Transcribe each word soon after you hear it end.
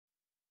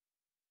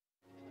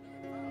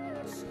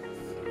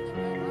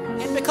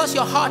because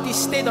your heart is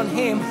stayed on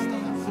Him,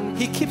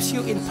 He keeps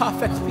you in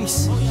perfect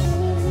peace.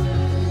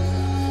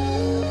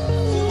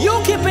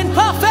 You keep in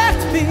perfect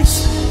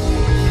peace.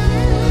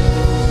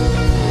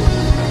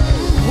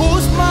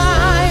 Whose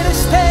mind is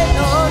stayed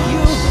on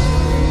you?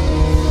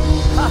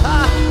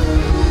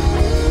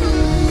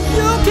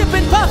 You keep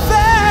in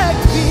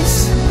perfect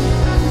peace.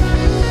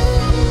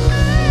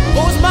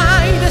 Whose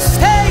mind is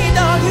stayed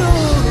on you?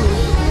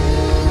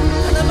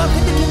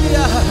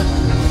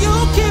 You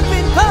keep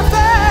in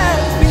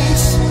perfect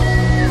peace.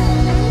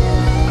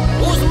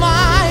 Whose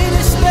mind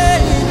is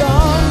stayed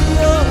on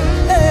you?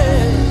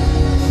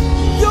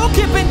 You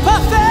keep in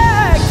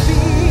perfect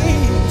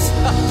peace.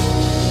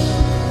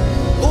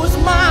 Whose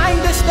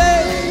mind is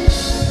stayed?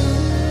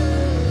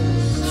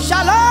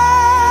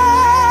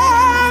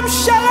 Shalom,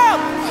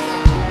 shalom.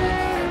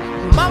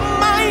 My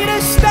mind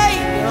is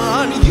stayed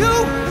on you.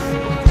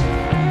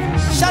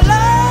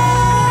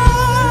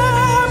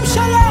 Shalom,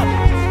 shalom.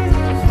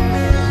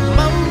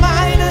 My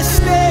mind is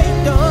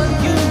stayed on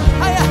you.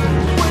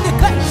 We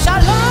declare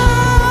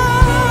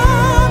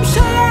shalom,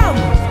 shalom.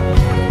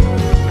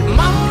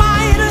 My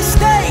mind is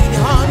stayed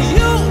on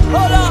you,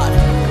 oh Lord.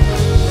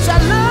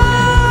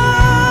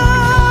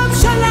 Shalom,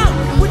 shalom.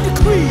 We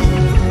decree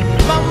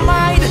my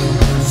mind.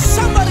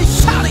 Somebody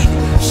shouting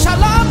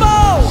shalom, oh.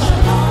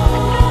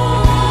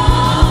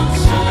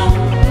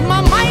 My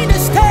mind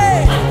is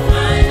stayed.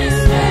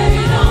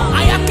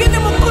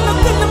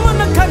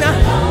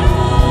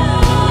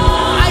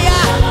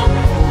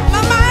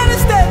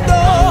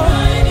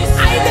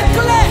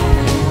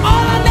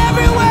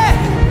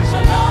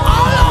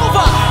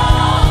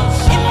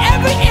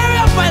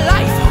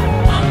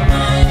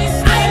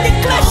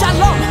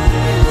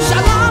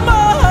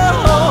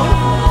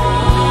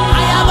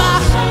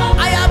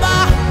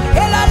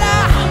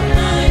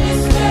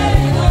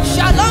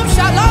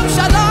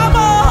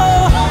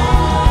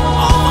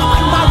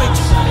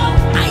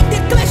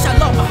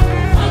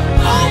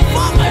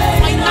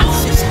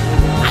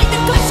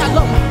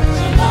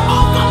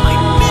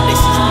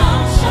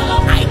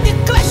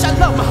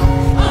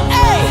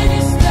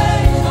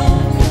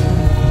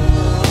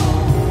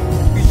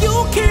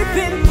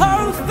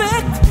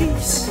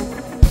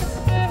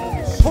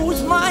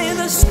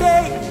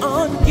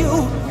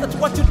 That's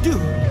what you do.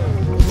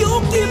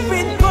 You keep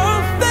it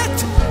perfect.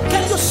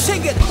 Can you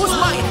sing it? Who's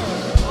mine?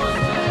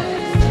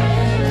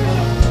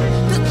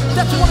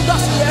 That's what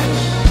God here.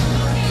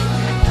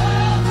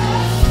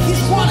 His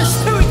one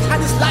spirit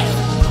and His life.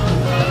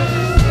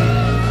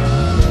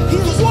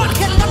 His word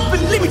cannot be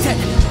limited.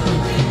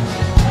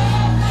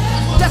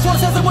 That's what it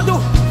says it will do.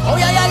 Oh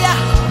yeah, yeah, yeah.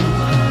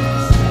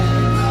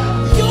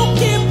 You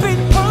keep it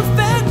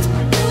perfect.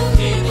 You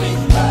keep it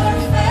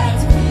perfect.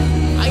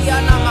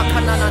 Ayana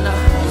makanana.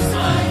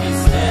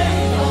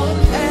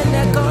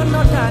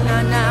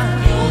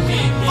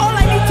 All I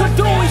need to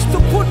do is to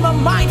put my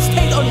mind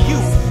stayed on you.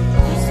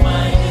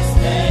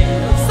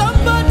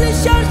 Somebody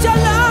shout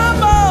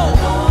shalom, oh.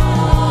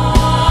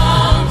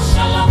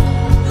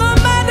 My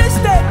mind is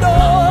stayed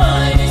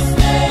on.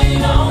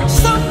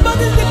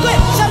 Somebody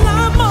declare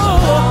shalom, oh.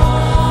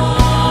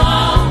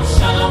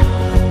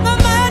 My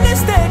mind is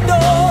stayed on.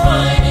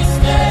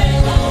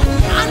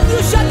 And you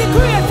shall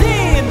decree a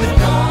thing,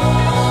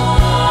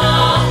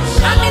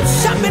 and it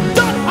shall be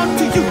done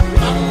unto you.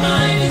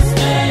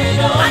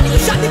 And you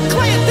shall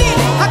declare a thing,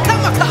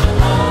 Hakamaka.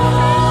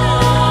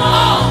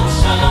 Oh,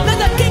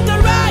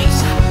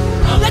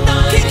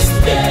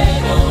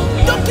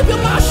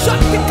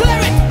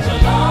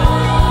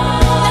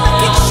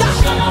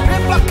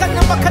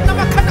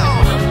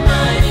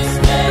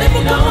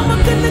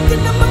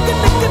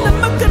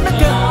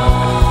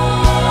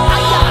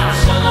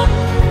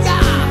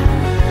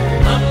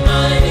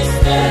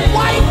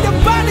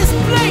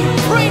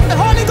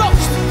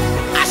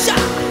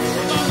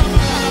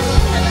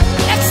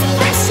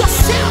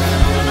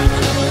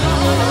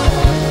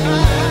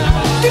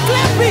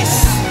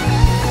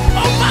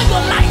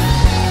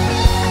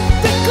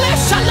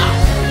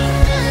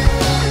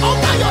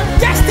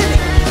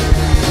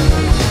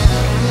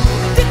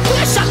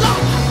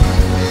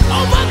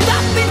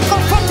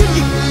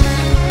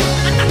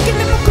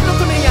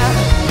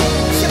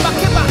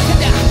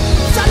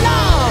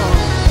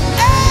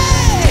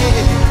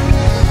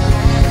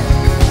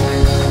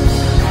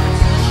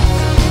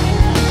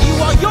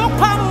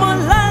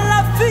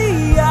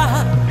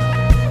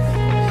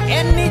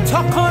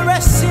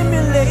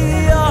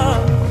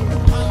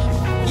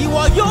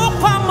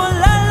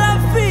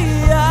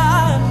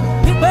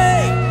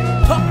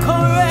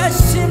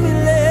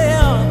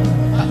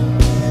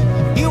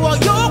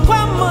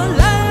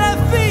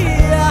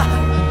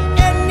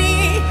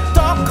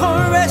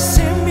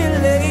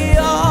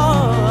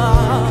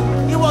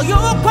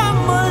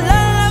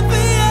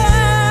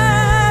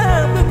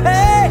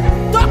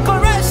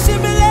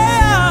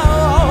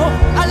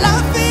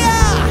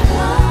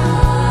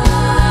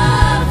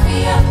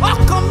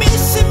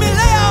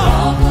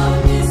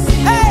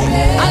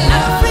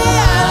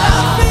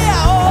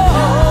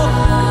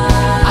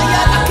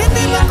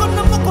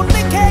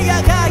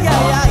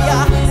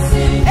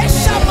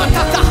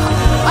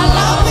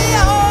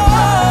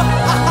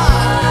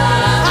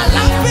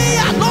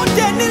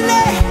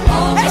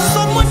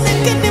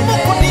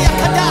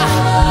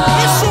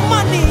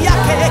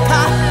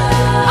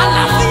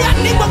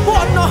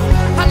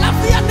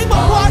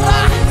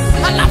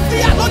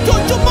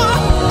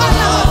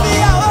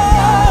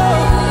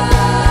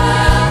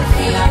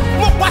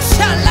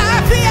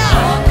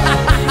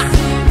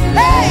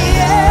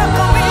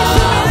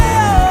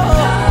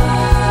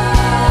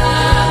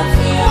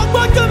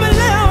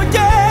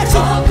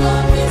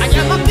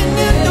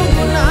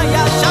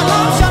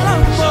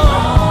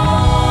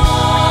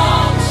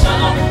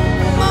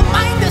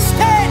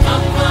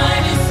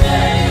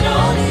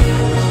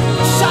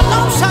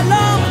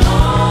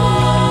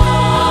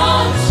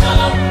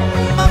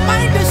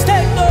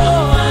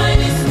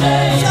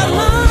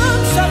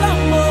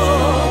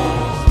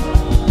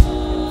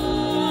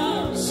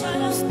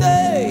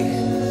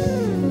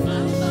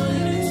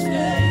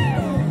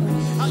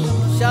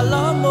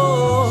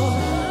 oh.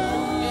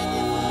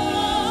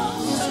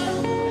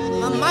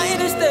 My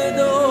mind is dead,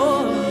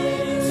 oh.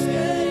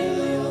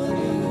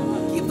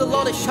 Give the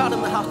Lord a shout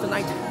in the house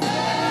tonight.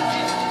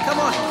 Come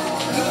on,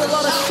 give the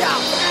Lord a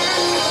shout.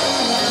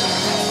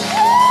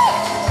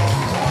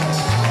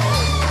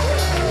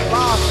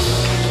 Wow.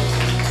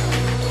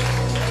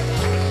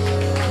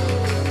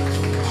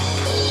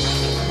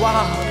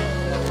 Wow.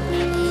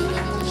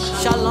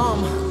 Shalom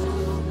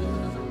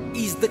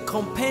is the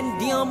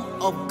compendium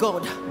of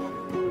God.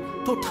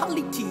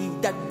 Totality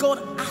that God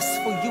asks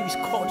for you is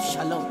called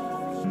shalom.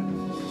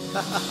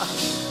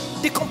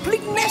 The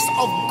completeness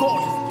of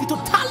God, the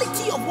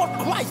totality of what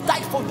Christ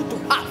died for you to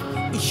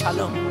have is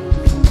shalom.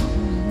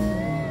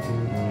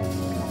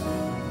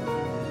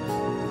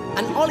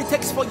 And all it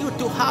takes for you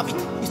to have it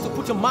is to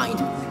put your mind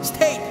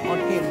stayed on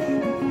Him.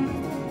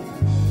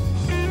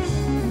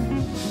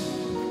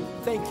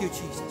 Thank you,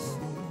 Jesus.